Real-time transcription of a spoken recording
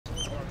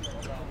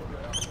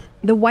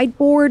The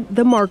whiteboard,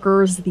 the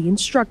markers, the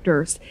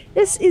instructors.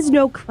 This is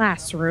no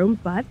classroom,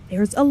 but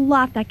there's a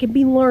lot that can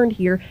be learned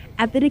here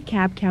at the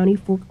DeKalb County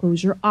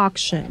foreclosure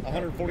auction.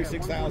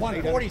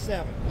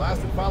 $146,147.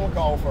 Last and final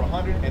call for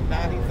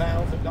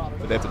 $190,000.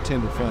 But they have to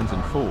tender funds in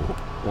full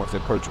once they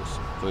purchase,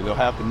 so they'll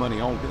have the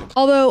money on them.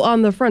 Although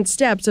on the front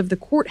steps of the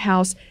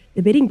courthouse,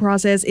 the bidding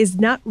process is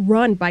not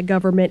run by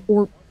government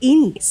or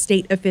any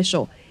state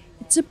official.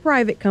 It's a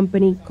private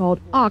company called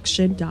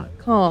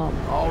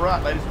Auction.com. All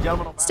right, ladies and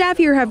gentlemen. Staff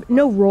here have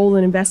no role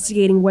in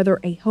investigating whether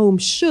a home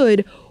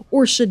should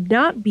or should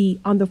not be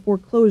on the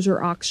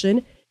foreclosure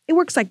auction. It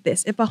works like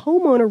this. If a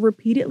homeowner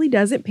repeatedly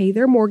doesn't pay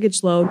their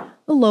mortgage loan,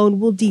 the loan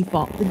will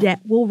default, the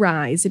debt will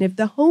rise. And if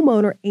the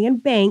homeowner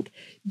and bank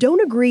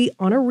don't agree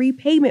on a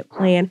repayment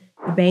plan,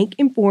 the bank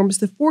informs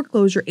the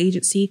foreclosure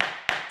agency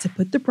to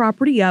put the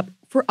property up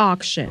for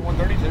auction.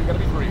 132, gotta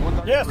be 3.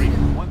 133.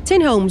 Yes.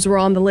 10 homes were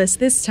on the list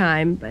this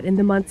time, but in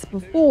the months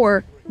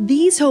before,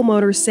 these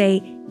homeowners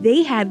say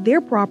they had their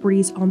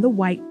properties on the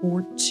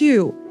whiteboard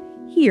too.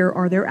 Here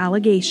are their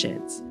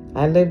allegations.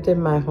 I lived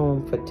in my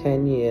home for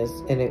 10 years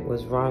and it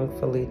was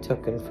wrongfully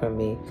taken from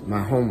me.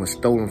 My home was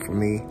stolen from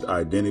me.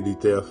 Identity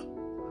theft.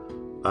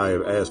 I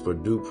have asked for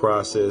due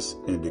process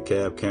in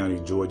DeKalb County,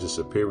 Georgia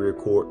Superior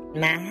Court.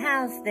 My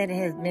house that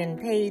has been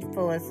paid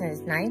for since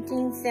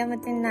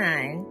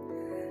 1979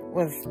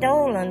 was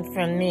stolen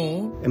from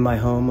me. And my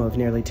home of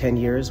nearly 10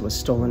 years was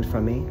stolen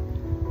from me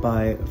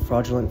by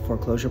fraudulent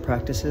foreclosure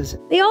practices.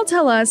 They all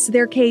tell us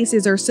their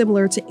cases are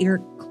similar to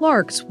Eric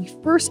Clark's. We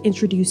first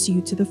introduced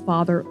you to the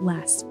father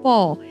last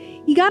fall.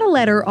 He got a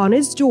letter on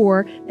his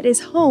door that his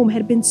home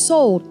had been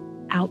sold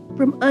out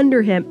from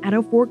under him at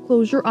a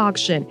foreclosure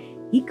auction.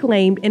 He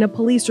claimed in a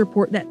police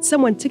report that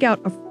someone took out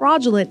a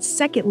fraudulent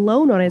second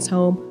loan on his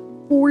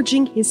home,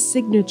 forging his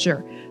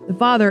signature. The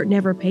father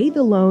never paid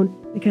the loan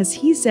because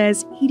he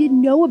says he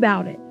didn't know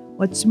about it.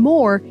 What's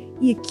more,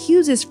 he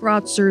accuses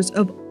fraudsters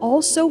of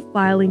also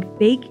filing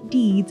fake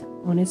deeds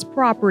on his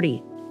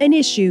property, an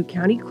issue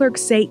county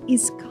clerks say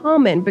is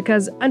common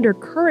because under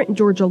current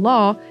Georgia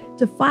law,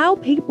 to file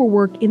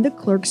paperwork in the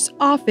clerk's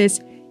office,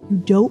 you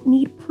don't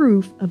need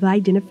proof of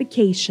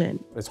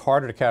identification. It's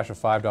harder to cash a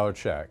 $5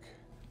 check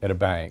at a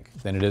bank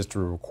than it is to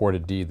record a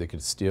deed that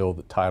could steal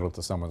the title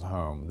to someone's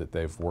home that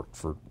they've worked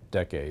for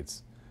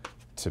decades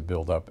to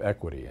build up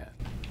equity in.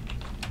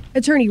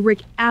 Attorney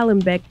Rick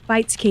Allenbeck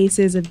fights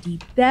cases of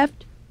deed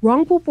theft,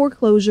 wrongful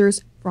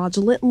foreclosures,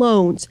 fraudulent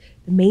loans,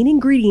 the main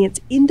ingredients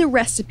in the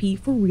recipe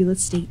for real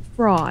estate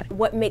fraud.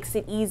 What makes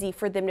it easy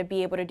for them to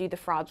be able to do the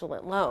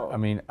fraudulent loan? I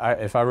mean,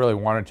 if I really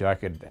wanted to,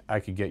 I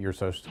could get your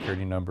social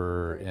security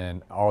number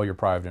and all your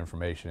private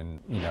information,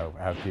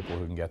 have people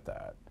who can get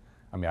that.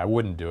 I mean, I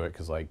wouldn't do it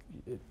because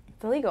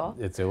it's illegal.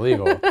 It's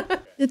illegal.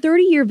 The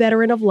 30-year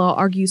veteran of law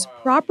argues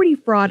property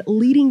fraud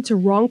leading to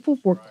wrongful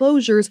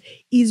foreclosures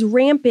is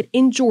rampant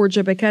in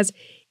Georgia because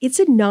it's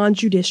a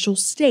non-judicial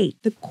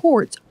state. The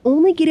courts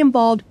only get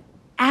involved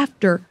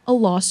after a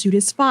lawsuit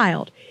is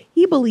filed.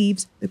 He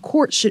believes the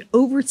court should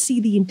oversee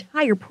the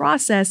entire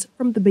process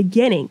from the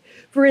beginning.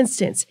 For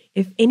instance,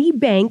 if any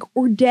bank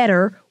or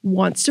debtor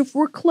wants to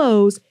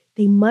foreclose,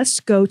 they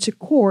must go to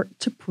court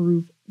to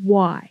prove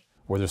why.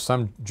 Where there's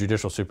some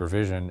judicial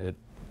supervision,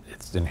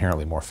 it's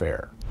inherently more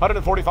fair.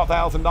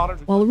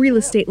 $145,000. While real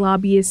estate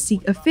lobbyists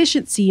seek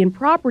efficiency in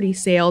property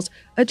sales,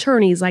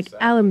 attorneys like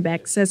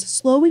Allenbeck says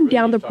slowing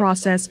down the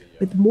process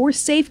with more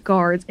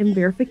safeguards and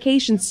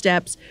verification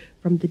steps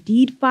from the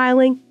deed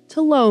filing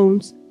to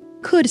loans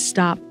could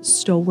stop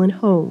stolen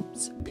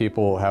homes.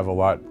 People have a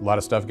lot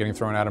of stuff getting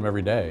thrown at them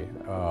every day.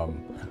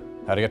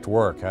 How to get to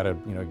work, how to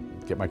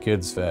get my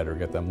kids fed or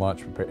get them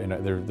lunch.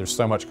 There's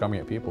so much coming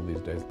at people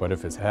these days. But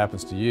if it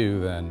happens to you,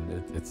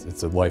 then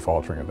it's a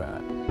life-altering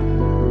event.